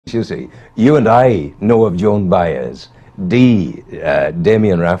You see, you and I know of Joan Baez.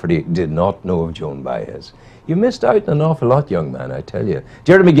 Damien Rafferty did not know of Joan Baez. You missed out on an awful lot, young man, I tell you.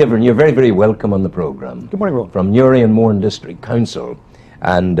 Gerard McGivern, you're very, very welcome on the programme. Good morning, Ron. From Newry and Mourne District Council.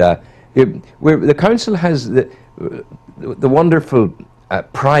 And the council has the wonderful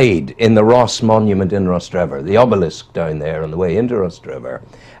pride in the Ross Monument in Rostrevor, the obelisk down there on the way into Rostrevor.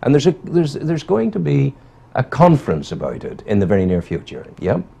 And there's going to be a conference about it in the very near future,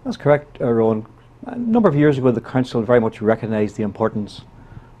 yeah? That's correct, Rowan. A number of years ago, the council very much recognised the importance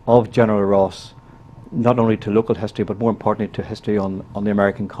of General Ross, not only to local history, but more importantly to history on the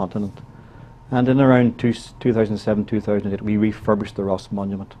American continent. And in around 2007, 2008, we refurbished the Ross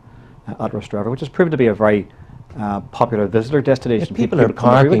Monument at Rostrevor, which has proven to be a very popular visitor destination. People are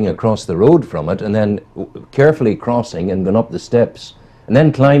parking across the road from it and then carefully crossing and going up the steps, and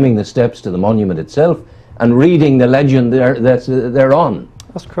then climbing the steps to the monument itself and reading the legend they're on.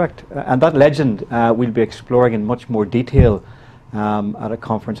 That's correct. And that legend we'll be exploring in much more detail at a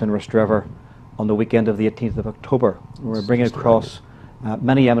conference in Rostrevor on the weekend of the 18th of October. We're bringing across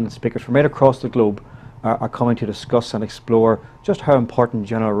many eminent speakers from right across the globe are coming to discuss and explore just how important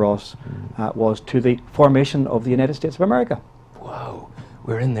General Ross was to the formation of the United States of America. Wow,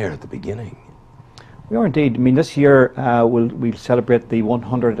 we're in there at the beginning. We are indeed. I mean, this year we'll celebrate the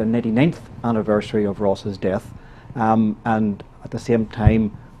 199th anniversary of Ross's death, and at the same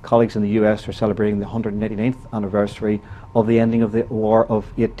time, colleagues in the US are celebrating the 199th anniversary of the ending of the War of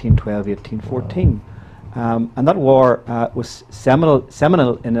 1812-1814. Wow. And that war was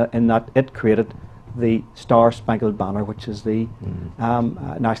seminal in that it created the Star-Spangled Banner, which is the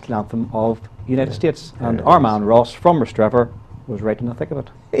national anthem of the United States. And our man Ross from Rostrevor was right in the thick of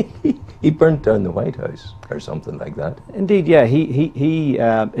it. He burnt down the White House or something like that. Indeed, yeah. He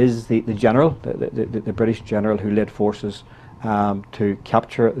is the general, the British general who led forces to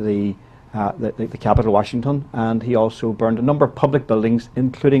capture the capital, Washington, and he also burned a number of public buildings,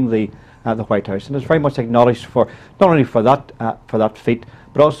 including the White House, and is very much acknowledged for not only for that feat,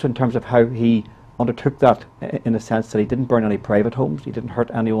 but also in terms of how he undertook that, in a sense that he didn't burn any private homes, he didn't hurt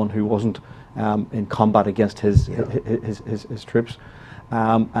anyone who wasn't in combat against his troops,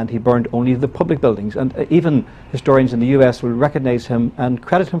 and he burned only the public buildings, and even historians in the US will recognise him and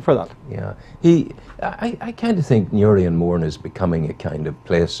credit him for that. Yeah, I kind of think Newry and Mourne is becoming a kind of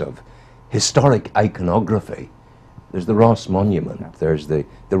place of historic iconography. There's the Ross Monument, there's the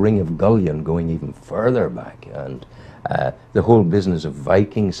Ring of Gullion going even further back, and the whole business of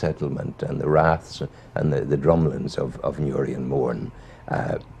Viking settlement and the Raths and the drumlins of Newry and Mourne.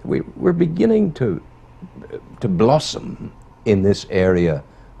 We're beginning to blossom in this area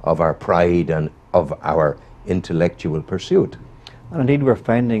of our pride and of our intellectual pursuit. And indeed we're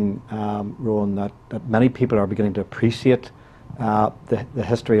finding, Rowan, that many people are beginning to appreciate the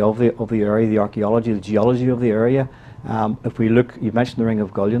history of the area, the archaeology, the geology of the area. If we look, you mentioned the Ring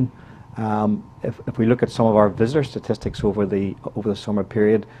of Gullion, if we look at some of our visitor statistics over the summer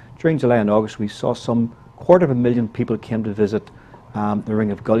period, during July and August we saw some 250,000 people came to visit the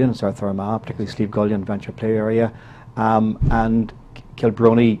Ring of Gullion in South Armagh, particularly Slieve Gullion Venture Play area, and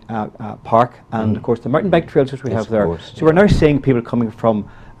Kilbrony Park, and of course the mountain bike trails which we have there. So we're now seeing people coming from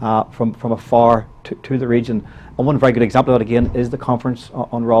afar to the region. And one very good example of that again is the conference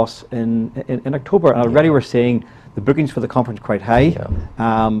on Ross in October. And already we're seeing the bookings for the conference quite high.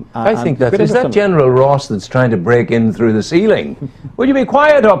 Yeah. I think is that General Ross that's trying to break in through the ceiling? Will you be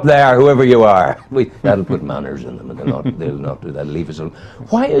quiet up there, whoever you are? That'll put manners in them, and they'll not do that. Leave us alone.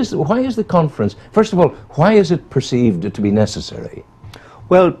 Why is the conference? First of all, why is it perceived to be necessary?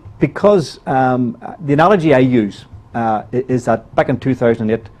 Well, because the analogy I use is that back in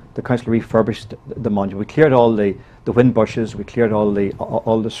 2008, the council refurbished the monument. We cleared all the wind bushes, we cleared all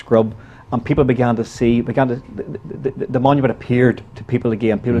the scrub, and people began to see, the monument appeared to people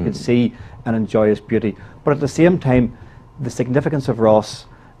again. People could see and enjoy its beauty. But at the same time, the significance of Ross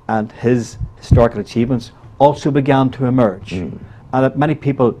and his historical achievements also began to emerge. And that many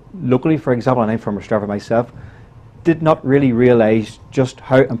people locally, for example, and I'm from Rostrevor myself, did not really realise just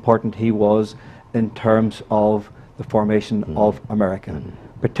how important he was in terms of the formation of America,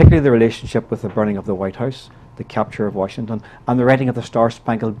 particularly the relationship with the burning of the White House, the capture of Washington, and the writing of the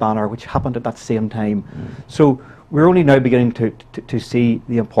Star-Spangled Banner, which happened at that same time. So we're only now beginning to see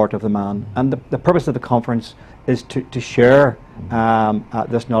the import of the man, and the purpose of the conference is to share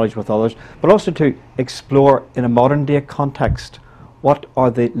this knowledge with others, but also to explore in a modern day context what are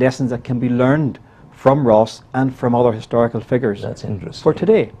the lessons that can be learned from Ross and from other historical figures. That's interesting. For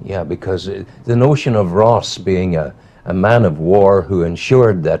today. Yeah, because the notion of Ross being a man of war who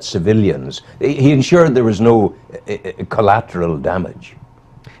ensured that civilians, he ensured there was no collateral damage.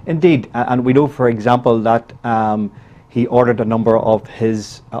 Indeed, and we know, for example, that he ordered a number of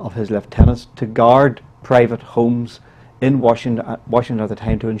his lieutenants to guard private homes in Washington at the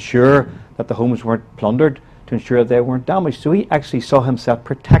time, to ensure that the homes weren't plundered, to ensure that they weren't damaged. So he actually saw himself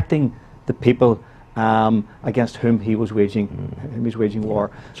protecting the people against whom he was waging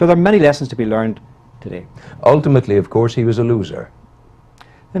war. So there are many lessons to be learned today. Ultimately, of course, he was a loser.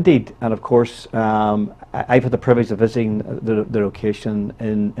 Indeed, and of course, I've had the privilege of visiting the location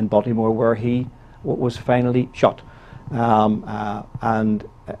in Baltimore where he was finally shot, and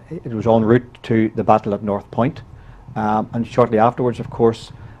it was en route to the battle at North Point, and shortly afterwards, of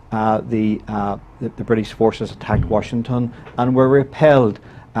course, the British forces attacked Washington and were repelled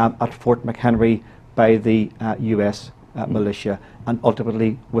at Fort McHenry by the U.S. militia, and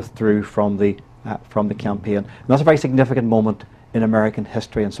ultimately withdrew from the campaign. And that's a very significant moment in American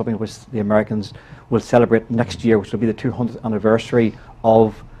history, and something which the Americans will celebrate next year, which will be the 200th anniversary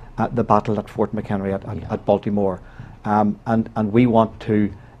of the battle at Fort McHenry at Baltimore. And we want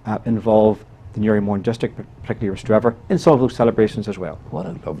to involve the Newry Mourne district, particularly Rostrevor, in some of those celebrations as well. What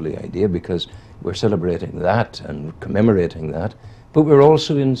a lovely idea, because we're celebrating that and commemorating that, but we're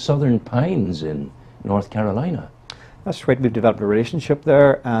also in Southern Pines in North Carolina. That's right, we've developed a relationship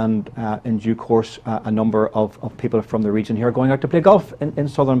there, and in due course a number of people from the region here are going out to play golf in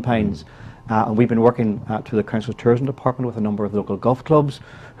Southern Pines. And we've been working through the Council Tourism Department with a number of local golf clubs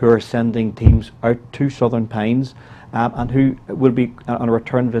who are sending teams out to Southern Pines, and who will be on a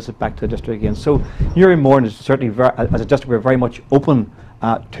return visit back to the district again. So Newry Mourne is certainly, as a district, we're very much open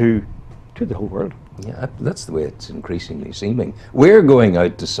to the whole world. Yeah, that's the way it's increasingly seeming. We're going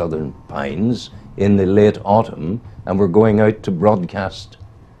out to Southern Pines in the late autumn, and we're going out to broadcast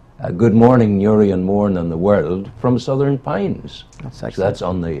Good Morning Newry and Mourne and the World from Southern Pines. That's excellent.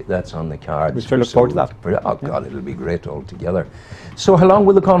 So that's on the cards. We sure look forward to that. Oh God, it'll be great altogether. So how long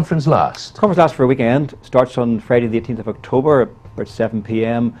will the conference last? The conference lasts for a weekend. Starts on Friday the 18th of October about 7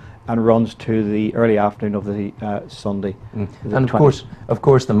 p.m. and runs to the early afternoon of the Sunday. And of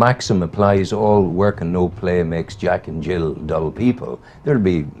course, the maxim applies: all work and no play makes Jack and Jill dull people. There'll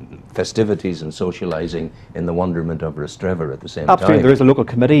be festivities and socialising in the wonderment of Rostrevor at the same time. Absolutely, there is a local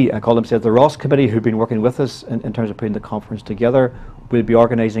committee, I call themselves the Ross Committee, who've been working with us in terms of putting the conference together. We'll be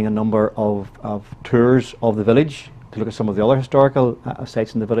organising a number of tours of the village to look at some of the other historical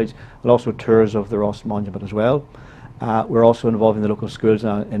sites in the village, and also tours of the Ross Monument as well. We're also involving the local schools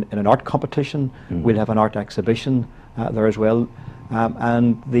in an art competition. We'll have an art exhibition there as well.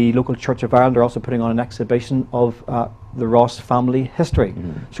 And the local Church of Ireland are also putting on an exhibition of the Ross family history.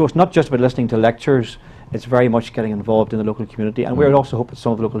 So it's not just about listening to lectures, it's very much getting involved in the local community. And we're also hoping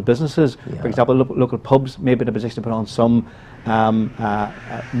some of the local businesses, for example, local pubs, may be in a position to put on some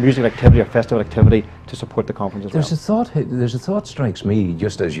musical activity or festival activity to support the conference as well. There's a thought strikes me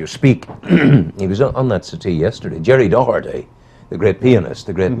just as you speak. He was on that settee yesterday. Gerard Doherty, the great pianist,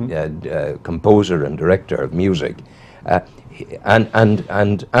 the great composer and director of music, and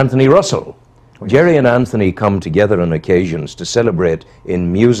Anthony Russell. Jerry and Anthony come together on occasions to celebrate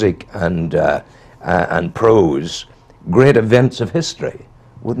in music and prose great events of history.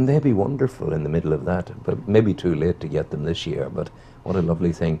 Wouldn't they be wonderful in the middle of that? But maybe too late to get them this year, but what a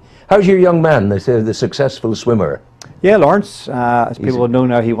lovely thing. How's your young man, they say, the successful swimmer? Yeah, Lawrence, as people will know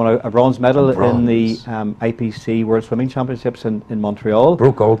now, he won a bronze medal in the IPC World Swimming Championships in Montreal.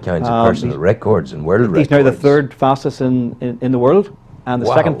 Broke all kinds of personal records and world records. He's now the third fastest in the world, and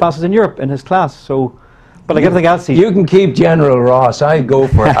the second fastest in Europe in his class. So, but like everything else, you can keep General Ross. I'll go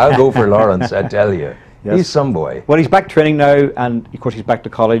for Lawrence, I tell you. Yes. He's some boy. Well, he's back training now, and of course he's back to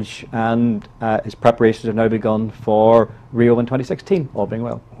college, and his preparations have now begun for Rio in 2016, all being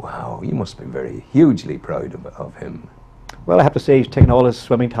well. Wow, you must be very hugely proud of him. Well, I have to say he's taken all his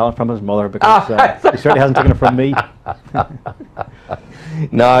swimming talent from his mother, because he certainly hasn't taken it from me.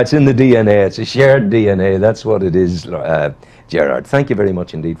 No, it's in the DNA. It's a shared DNA. That's what it is, Gerard. Thank you very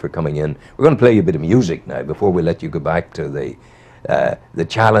much indeed for coming in. We're going to play you a bit of music now before we let you go back to the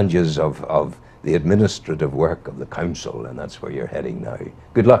challenges of the administrative work of the council, and that's where you're heading now.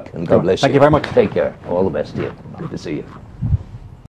 Good luck and God bless you. Thank you very much. Take care. All the best to you. Good to see you.